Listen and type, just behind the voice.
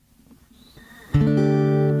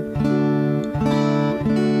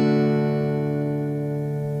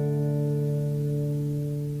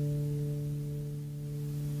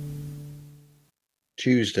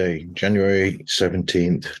Tuesday, January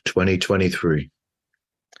 17th, 2023.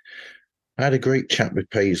 I had a great chat with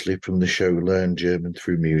Paisley from the show Learn German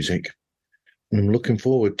Through Music, and I'm looking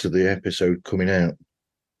forward to the episode coming out.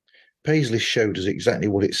 Paisley showed us exactly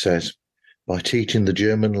what it says by teaching the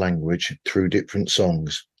German language through different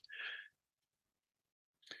songs.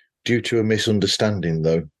 Due to a misunderstanding,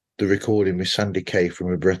 though, the recording with Sandy Kay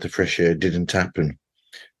from A Breath of Fresh Air didn't happen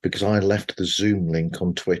because I left the Zoom link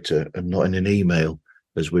on Twitter and not in an email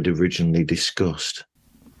as we'd originally discussed.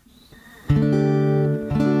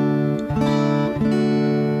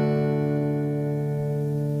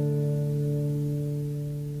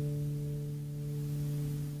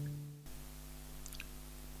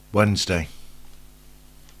 Wednesday.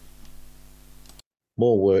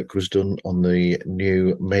 More work was done on the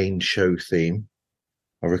new main show theme.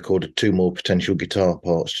 I recorded 2 more potential guitar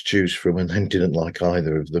parts to choose from and then didn't like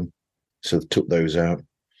either of them, so took those out,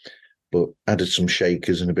 but added some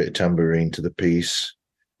shakers and a bit of tambourine to the piece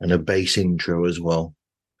and a bass intro as well,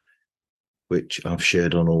 which I've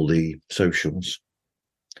shared on all the socials.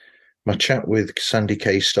 My chat with Sandy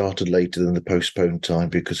Kay started later than the postponed time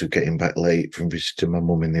because of getting back late from visiting my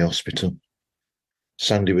mum in the hospital.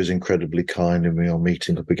 Sandy was incredibly kind and we are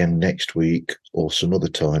meeting up again next week or some other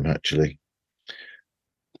time actually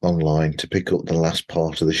online to pick up the last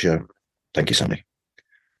part of the show. Thank you, Sandy.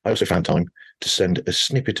 I also found time to send a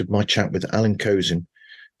snippet of my chat with Alan Kozin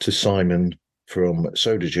to Simon from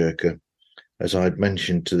Soda Jerker, as I'd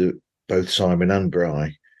mentioned to both Simon and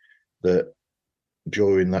Bry that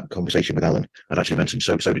during that conversation with Alan, I'd actually mentioned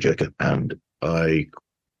Soda Jerker, and I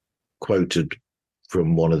quoted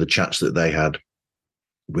from one of the chats that they had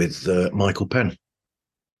with Michael Penn.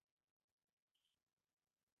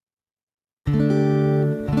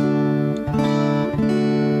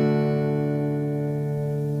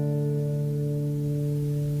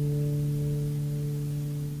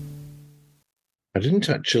 I didn't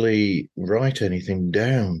actually write anything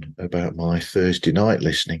down about my Thursday night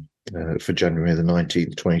listening for January the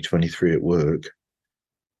 19th, 2023 at work.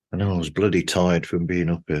 I know I was bloody tired from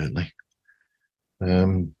being up early.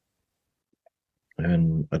 And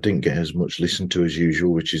I didn't get as much listened to as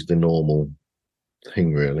usual, which is the normal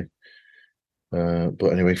thing, really.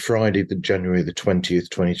 But anyway, Friday, the January the 20th,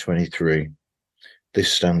 2023,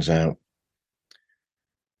 this stands out. I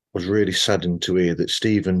was really saddened to hear that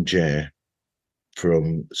Stephen Jay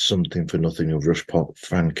from Something for Nothing of Rush Pop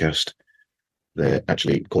Fancast, they're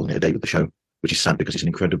actually calling it a day with the show, which is sad because it's an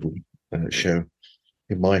incredible show.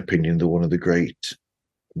 In my opinion, they're one of the great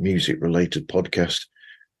music-related podcasts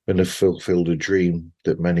and have fulfilled a dream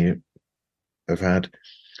that many have had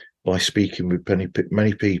by speaking with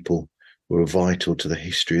many people who are vital to the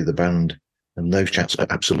history of the band. And those chats are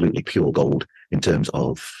absolutely pure gold in terms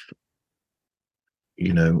of,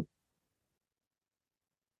 that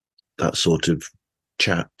sort of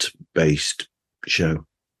chat-based show.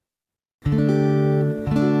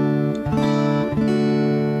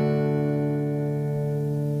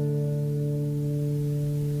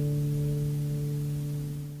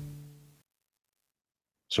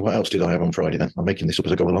 So what else did I have on Friday then? I'm making this up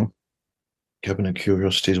as I go along. Cabinet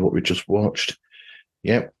Curiosities, what we just watched.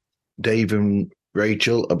 Yep. Dave and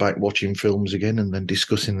Rachel are back watching films again and then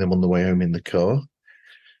discussing them on the way home in the car.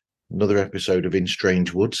 Another episode of In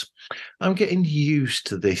Strange Woods. I'm getting used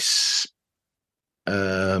to this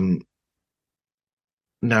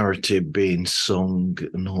narrative being sung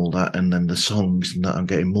and all that, and then the songs and that I'm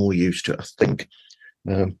getting more used to it, I think.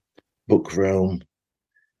 Book Realm.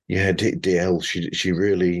 Yeah, DL, she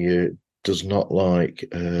really does not like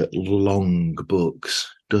long books,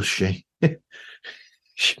 does she?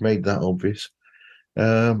 She made that obvious.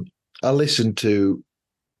 I listened to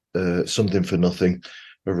Something for Nothing,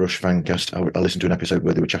 a Rush Fancast. I listened to an episode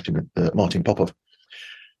where they were chatting with Martin Popov,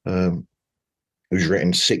 who's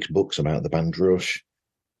written 6 books about the band Rush,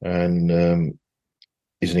 and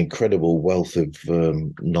is an incredible wealth of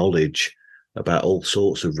knowledge about all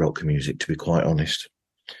sorts of rock music, to be quite honest.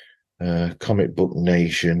 Comic Book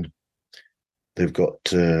Nation, they've got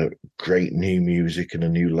great new music and a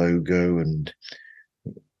new logo, and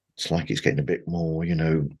it's like it's getting a bit more,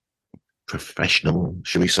 professional,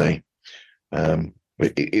 shall we say.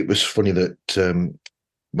 It was funny that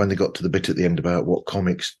when they got to the bit at the end about what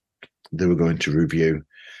comics they were going to review,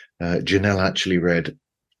 Janelle actually read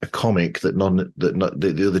a comic that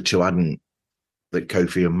the other two hadn't, that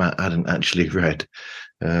Kofi and Matt hadn't actually read,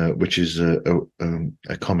 which is a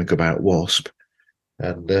comic about Wasp,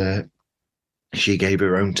 and she gave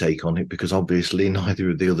her own take on it because obviously neither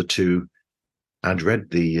of the other two had read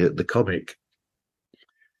the comic.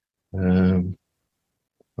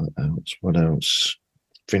 What else?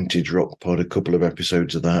 Vintage Rock Pod, a couple of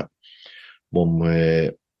episodes of that. One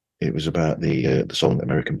where it was about the song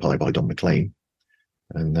American Pie by Don McLean.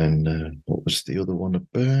 And then what was the other one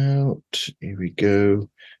about? Here we go.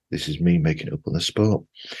 This is me making it up on the spot.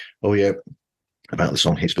 Oh, yeah, about the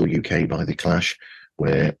song Hitsville UK by The Clash,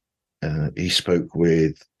 where he spoke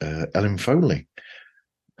with Ellen Foley,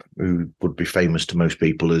 who would be famous to most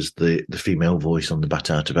people as the female voice on the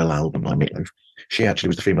Bat Out of Hell album by Meat Loaf. She actually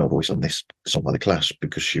was the female voice on this song by The Clash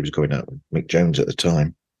because she was going out with Mick Jones at the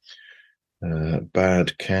time.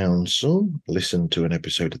 Bad Counsel, listened to an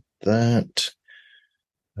episode of that.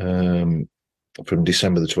 From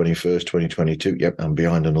December the 21st, 2022. Yep, I'm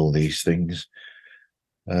behind on all these things.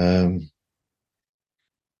 There's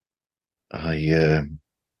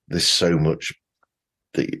so much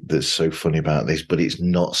that's so funny about this, but it's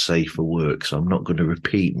not safe for work, so I'm not going to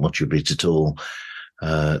repeat much of it at all.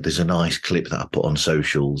 There's a nice clip that I put on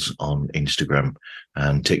socials on Instagram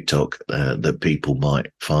and TikTok that people might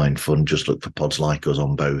find fun. Just look for Pods Like Us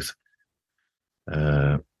on both,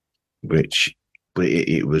 but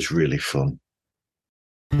it was really fun.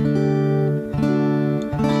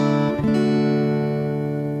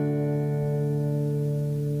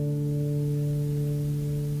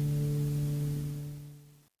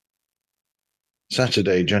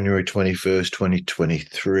 Saturday, January 21st,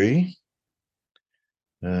 2023.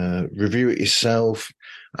 Review it yourself.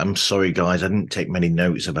 I'm sorry, guys, I didn't take many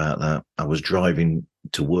notes about that. I was driving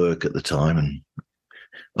to work at the time, and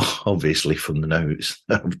obviously from the notes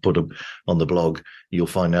that I've put up on the blog, you'll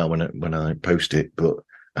find out when I post it. But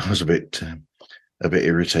I was a bit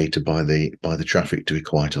irritated by the traffic, to be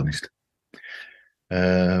quite honest.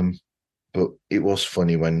 But it was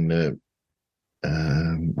funny when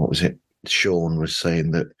what was it? Sean was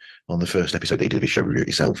saying that on the first episode that he did his show Review It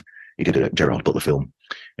Yourself, he did a Gerard Butler film,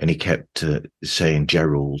 and he kept saying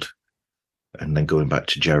Gerald and then going back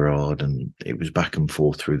to Gerard, and it was back and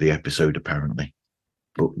forth through the episode apparently.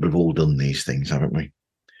 But we've all done these things, haven't we?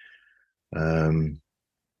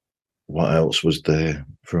 What else was there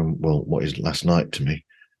from, well, what is last night to me?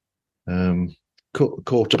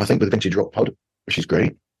 Caught up, I think, with the Vintage Rock Pod, which is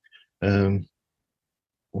great.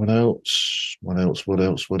 What else?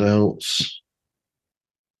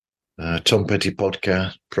 Tom Petty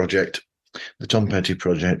podcast project. The Tom Petty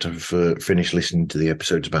project. I've finished listening to the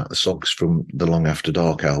episodes about the songs from the Long After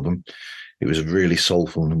Dark album. It was a really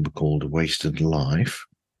soulful number called A Wasted Life,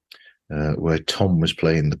 where Tom was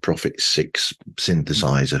playing the Prophet 6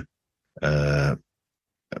 synthesizer, I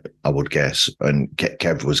would guess, and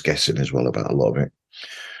Kev was guessing as well about a lot of it.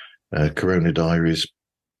 Corona Diaries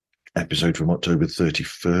episode from October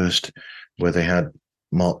 31st, where they had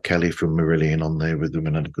Mark Kelly from Marillion on there with them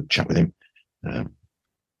and had a good chat with him.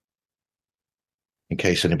 In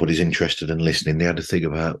case anybody's interested in listening, they had a thing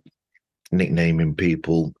about nicknaming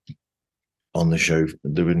people on the show.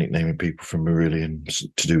 They were nicknaming people from Marillion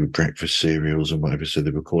to do with breakfast cereals and whatever, so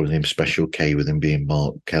they were calling him Special K with him being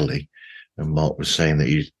Mark Kelly. And Mark was saying that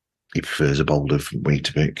he prefers a bowl of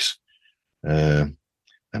Weetabix.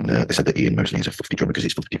 And they said that Ian Mosley is a fluffy drummer because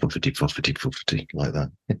it's fluffy, like that.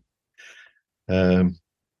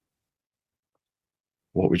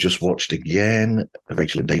 What we just watched again,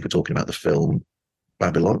 Rachel and Dave were talking about the film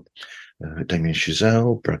Babylon. Damien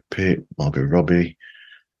Chazelle, Brad Pitt, Margot Robbie.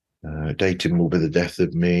 Dating Will Be the Death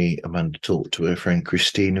of Me. Amanda talked to her friend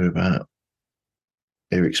Christina about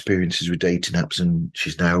her experiences with dating apps, and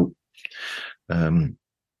she's now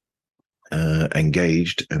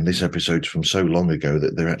engaged, and this episode's from so long ago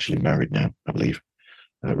that they're actually married now, I believe.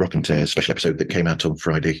 Rock and Tears special episode that came out on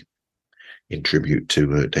Friday in tribute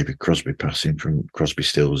to David Crosby passing from Crosby,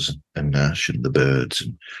 Stills and Nash and the Byrds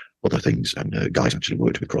and other things. And guys actually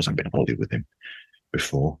worked with Crosby and been on holiday with him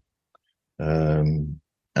before.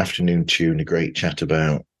 Afternoon Tune, a great chat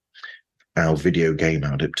about how video game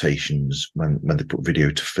adaptations, when they put video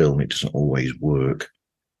to film, it doesn't always work.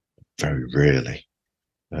 Very rarely.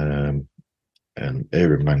 And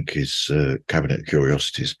Aaron Mankey's Cabinet of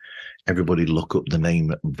Curiosities. Everybody look up the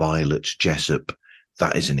name Violet Jessup.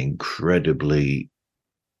 That is an incredibly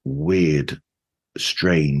weird,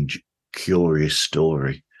 strange, curious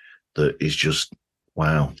story that is just,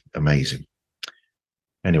 wow, amazing.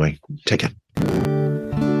 Anyway, take care.